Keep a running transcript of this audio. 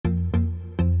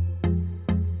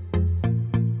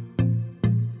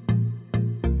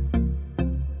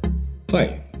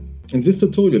Hi, in this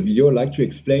tutorial video I'd like to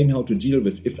explain how to deal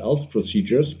with if-else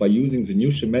procedures by using the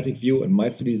new Schematic View in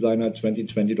Maestro Designer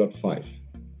 2020.5.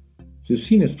 The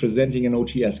scene is presenting an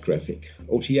OTS graphic.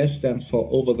 OTS stands for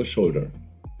over the shoulder.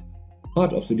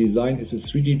 Part of the design is a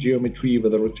 3D geometry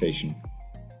with a rotation.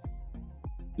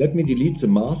 Let me delete the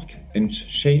mask and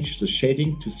change the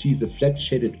shading to see the flat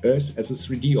shaded earth as a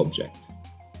 3D object.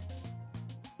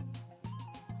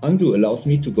 Undo allows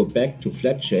me to go back to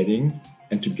flat shading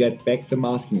and to get back the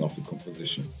masking of the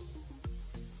composition.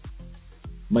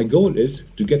 My goal is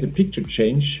to get a picture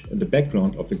change in the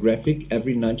background of the graphic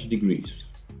every 90 degrees.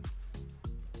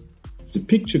 The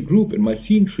picture group in my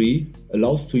scene tree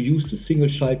allows to use the single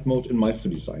child mode in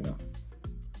Maestro Designer.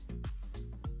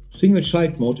 Single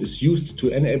child mode is used to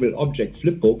enable object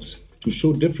flipbooks to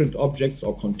show different objects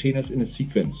or containers in a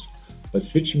sequence by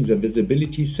switching the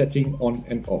visibility setting on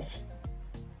and off.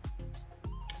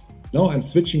 Now I'm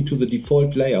switching to the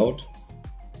default layout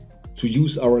to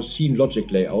use our scene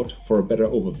logic layout for a better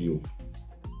overview.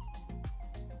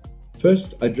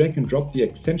 First, I drag and drop the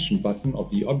extension button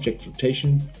of the object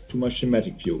rotation to my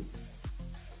schematic view.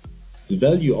 The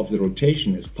value of the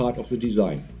rotation is part of the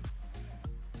design.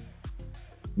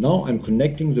 Now I'm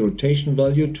connecting the rotation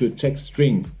value to a text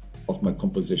string of my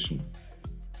composition.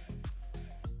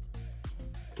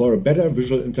 For a better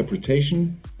visual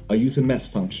interpretation, I use a math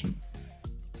function.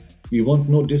 We want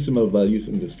no decimal values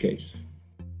in this case.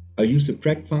 I use a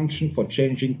preg function for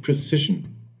changing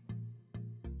precision,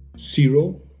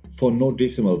 0 for no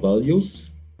decimal values,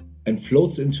 and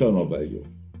floats internal value.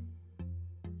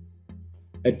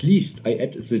 At least I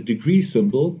add the degree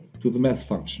symbol to the math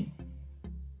function.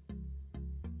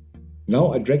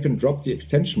 Now I drag and drop the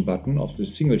extension button of the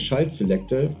single child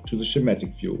selector to the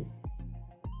schematic view.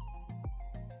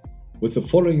 With the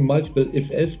following multiple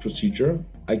if-else procedure,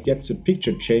 I get the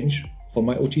picture change for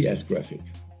my OTS graphic.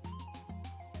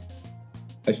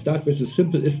 I start with a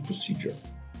simple if procedure.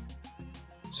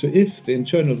 So if the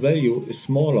internal value is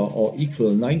smaller or equal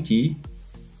 90,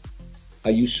 I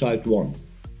use child 1.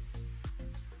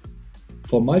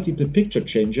 For multiple picture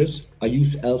changes, I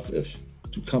use else if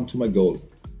to come to my goal.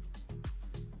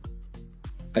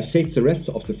 I save the rest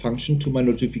of the function to my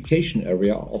notification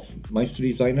area of Maestro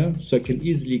Designer so I can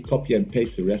easily copy and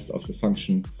paste the rest of the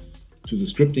function to the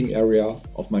scripting area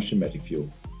of my schematic view.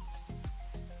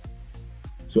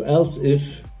 So else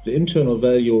if the internal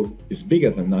value is bigger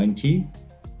than 90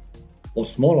 or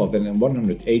smaller than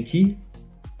 180,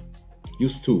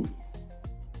 use 2.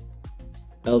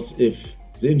 Else if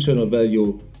the internal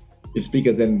value is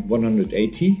bigger than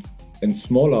 180 and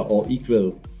smaller or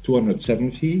equal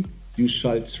 270, use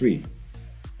child 3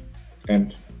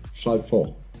 and child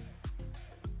 4.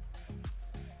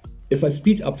 If I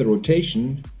speed up the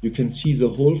rotation, you can see the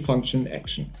whole function in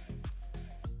action.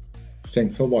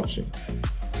 Thanks for watching.